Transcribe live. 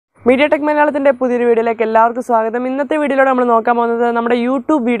Media Tech Malayalaminte പുതിയൊരു വീഡിയോയിലേക്ക് എല്ലാവർക്കും സ്വാഗതം. ഇന്നത്തെ വീഡിയോയിലൂടെ നമ്മൾ നോക്കാൻ പോകുന്നത് നമ്മുടെ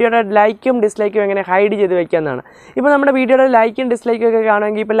YouTube വീഡിയോയുടെ ലൈക്കും ഡിസ്ലൈക്കും എങ്ങനെ ഹൈഡ് ചെയ്ത് വെക്കാനാണ്. ഇപ്പോൾ നമ്മുടെ വീഡിയോയുടെ ലൈക്കും ഡിസ്ലൈക്കും ഒക്കെ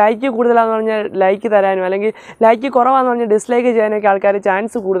കാണുമെങ്കിൽ ഇപ്പോൾ ലൈക്ക് കൂടുതലാണെന്ന് പറഞ്ഞാൽ ലൈക്ക് തരാനും അല്ലെങ്കിൽ ലൈക്ക് കുറവാണെന്ന് പറഞ്ഞാൽ ഡിസ്ലൈക്ക് ചെയ്യാനൊക്കെ ആൾക്കാർ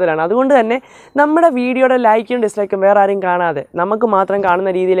ചാൻസ് കൂടുതലാണ്. അതുകൊണ്ട് തന്നെ നമ്മുടെ വീഡിയോയുടെ ലൈക്കും ഡിസ്ലൈക്കും വേറെ ആരും കാണാതെ നമുക്ക് മാത്രം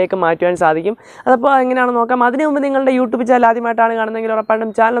കാണുന്ന രീതിയിലേക്ക് മാറ്റുവാൻ സാധിക്കും. അതപ്പോൾ എങ്ങനെയാണെന്ന് നോക്കാം. അതിനു മുമ്പ് നിങ്ങളുടെ യൂട്യൂബ് ചാനൽ ആദ്യമായിട്ടാണ് കാണുന്നതെങ്കിൽ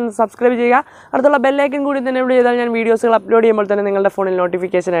ഉറപ്പായിട്ടും ചാനൽ ഒന്ന് സബ്സ്ക്രൈബ് ചെയ്യുക. അടുത്തുള്ള ബെൽ ഐക്കൺ കൂടി തന്നെ ഇവിടെ ചെയ്താൽ ഞാൻ വീഡിയോസുകൾ അപ്ലോഡ് ചെയ്യുമ്പോൾ തന്നെ നിങ്ങളുടെ ഫോണിൽ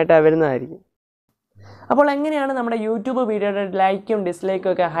നോട്ടിഫിക്കേഷൻ ആയിട്ട് വരുന്നതായിരിക്കും. അപ്പോൾ എങ്ങനെയാണ് നമ്മുടെ യൂട്യൂബ് വീഡിയോയുടെ ലൈക്കും ഡിസ്ലൈക്കും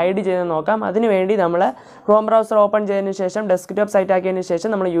ഒക്കെ ഹൈഡ് ചെയ്ത് നോക്കാം. അതിനുവേണ്ടി നമ്മൾ ക്രോം ബ്രൗസർ ഓപ്പൺ ചെയ്തതിന് ശേഷം ഡെസ്ക്ടോപ്പ് സൈറ്റ് ആക്കിയതിന്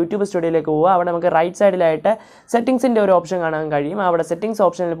ശേഷം നമ്മൾ യൂട്യൂബ് സ്റ്റുഡിയോയിലേക്ക് പോവുക. അവിടെ നമുക്ക് റൈറ്റ് സൈഡിലായിട്ട് സെറ്റിംഗ്സിൻ്റെ ഒരു ഓപ്ഷൻ കാണാൻ കഴിയും. അവിടെ സെറ്റിംഗ്സ്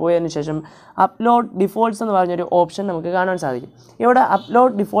ഓപ്ഷനിൽ പോയതിന് ശേഷം അപ്ലോഡ് ഡിഫോൾട്ട്സ് എന്ന് പറഞ്ഞൊരു ഓപ്ഷൻ നമുക്ക് കാണാൻ സാധിക്കും. ഇവിടെ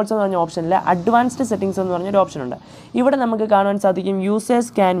അപ്ലോഡ് ഡിഫോൾട്ട്സ് എന്ന് പറഞ്ഞ ഓപ്ഷനിൽ അഡ്വാൻസ്ഡ് സെറ്റിംഗ്സ് എന്ന് പറഞ്ഞൊരു ഓപ്ഷൻ ഉണ്ട്. ഇവിടെ നമുക്ക് കാണാൻ സാധിക്കും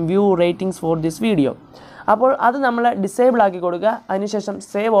users can view ratings for this video. അപ്പോൾ അത് നമ്മൾ ഡിസേബിൾ ആക്കി കൊടുക്കുക. അതിനുശേഷം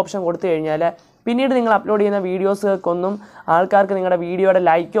സേവ് ഓപ്ഷൻ കൊടുത്തു കഴിഞ്ഞാൽ പിന്നീട് നിങ്ങൾ അപ്ലോഡ് ചെയ്യുന്ന വീഡിയോസുകൾക്കൊന്നും ആൾക്കാർക്ക് നിങ്ങളുടെ വീഡിയോയുടെ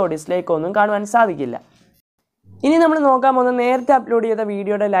ലൈക്കോ ഡിസ്ലൈക്കോ ഒന്നും കാണുവാൻ സാധിക്കില്ല. ഇനി നമ്മൾ നോക്കാൻ പോകുന്നത് നേരത്തെ അപ്ലോഡ് ചെയ്ത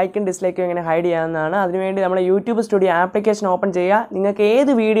വീഡിയോയുടെ ലൈക്കും ഡിസ്ലൈക്കും എങ്ങനെ ഹൈഡ് ചെയ്യാമെന്നാണ്. അതിനുവേണ്ടി നമ്മൾ യൂട്യൂബ് സ്റ്റുഡിയോ ആപ്ലിക്കേഷൻ ഓപ്പൺ ചെയ്യുക. നിങ്ങൾക്ക്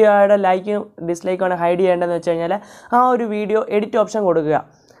ഏത് വീഡിയോയുടെ ലൈക്കും ഡിസ്ലൈക്കുമാണ് ഹൈഡ് ചെയ്യേണ്ടതെന്ന് വെച്ച് കഴിഞ്ഞാൽ ആ ഒരു വീഡിയോ എഡിറ്റ് ഓപ്ഷൻ കൊടുക്കുക.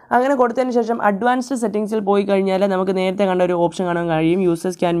 അങ്ങനെ കൊടുത്തതിന് ശേഷം അഡ്വാൻസ്ഡ് സെറ്റിംഗ്സിൽ പോയി കഴിഞ്ഞാൽ നമുക്ക് നേരത്തെ കണ്ട ഒരു ഓപ്ഷൻ കാണാൻ കഴിയും,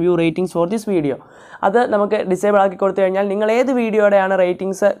 users can view ratings for this video. അത് നമുക്ക് ഡിസേബിൾ ആക്കി കൊടുത്തു കഴിഞ്ഞാൽ നിങ്ങൾ ഏത് വീഡിയോയുടെയാണ്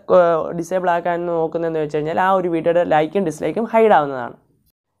റേറ്റിംഗ്സ് ഡിസേബിൾ ആക്കാൻ നോക്കുന്നതെന്ന് വെച്ച് കഴിഞ്ഞാൽ ആ ഒരു വീഡിയോയുടെ ലൈക്കും ഡിസ്ലൈക്കും ഹൈഡ് ആവുന്നതാണ്.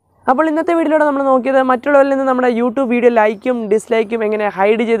 അപ്പോൾ ഇന്നത്തെ വീഡിയോയിലൂടെ നമ്മൾ നോക്കിയത് മറ്റുള്ളവരിൽ നിന്ന് നമ്മുടെ യൂട്യൂബ് വീഡിയോ ലൈക്കും ഡിസ്ലൈക്കും എങ്ങനെ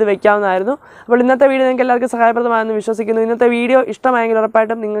ഹൈഡ് ചെയ്ത് വെക്കാവുന്നതായിരുന്നു. അപ്പോൾ ഇന്നത്തെ വീഡിയോ നിങ്ങൾക്ക് എല്ലാവർക്കും സഹായപ്രദമാണെന്ന് വിശ്വസിക്കുന്നു. ഇന്നത്തെ വീഡിയോ ഇഷ്ടമായെങ്കിൽ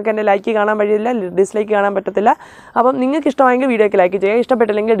ഉറപ്പായിട്ടും നിങ്ങൾക്ക് എൻ്റെ ലൈക്ക് കാണാൻ കഴിയില്ല, ഡിസ്ലൈക്ക് കാണാൻ പറ്റത്തില്ല. അപ്പം നിങ്ങൾക്ക് ഇഷ്ടമായെങ്കിൽ വീഡിയോയ്ക്ക് ലൈക്ക് ചെയ്യുക,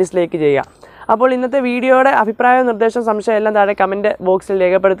 ഇഷ്ടപ്പെട്ടില്ലെങ്കിൽ ഡിസ്ലൈക്ക് ചെയ്യുക. അപ്പോൾ ഇന്നത്തെ വീഡിയോയുടെ അഭിപ്രായവും നിർദ്ദേശവും സംശയം എല്ലാം താഴെ കമൻറ്റ് ബോക്സിൽ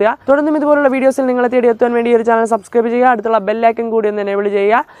രേഖപ്പെടുത്തുക. തുടർന്നും ഇതുപോലുള്ള വീഡിയോസിൽ നിങ്ങളെ തേടി എത്താൻ വേണ്ടി ഒരു ചാനൽ സബ്സ്ക്രൈബ് ചെയ്യുക. അടുത്തുള്ള ബെൽ ഐക്കൺ കൂടി ഒന്ന് എനേബിൾ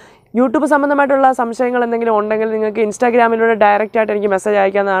ചെയ്യുക. യൂട്യൂബ് സംബന്ധമായിട്ടുള്ള സംശയങ്ങൾ എന്തെങ്കിലും ഉണ്ടെങ്കിൽ നിങ്ങൾക്ക് ഇൻസ്റ്റാഗ്രാമിലൂടെ ഡയറക്റ്റായിട്ട് എനിക്ക് മെസ്സേജ്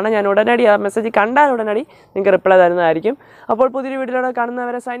അയക്കാവുന്നതാണ്. ഞാൻ ഉടനടി ആ മെസ്സേജ് കണ്ടാൽ ഉടനടി നിങ്ങൾക്ക് റിപ്ലൈ തരുന്നതായിരിക്കും. അപ്പോൾ പുതിയൊരു വീഡിയോയിലൂടെ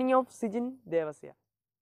കാണുന്നവരെ സൈനിങ് ഓഫ് സിജിൻ ദേവസ്യ.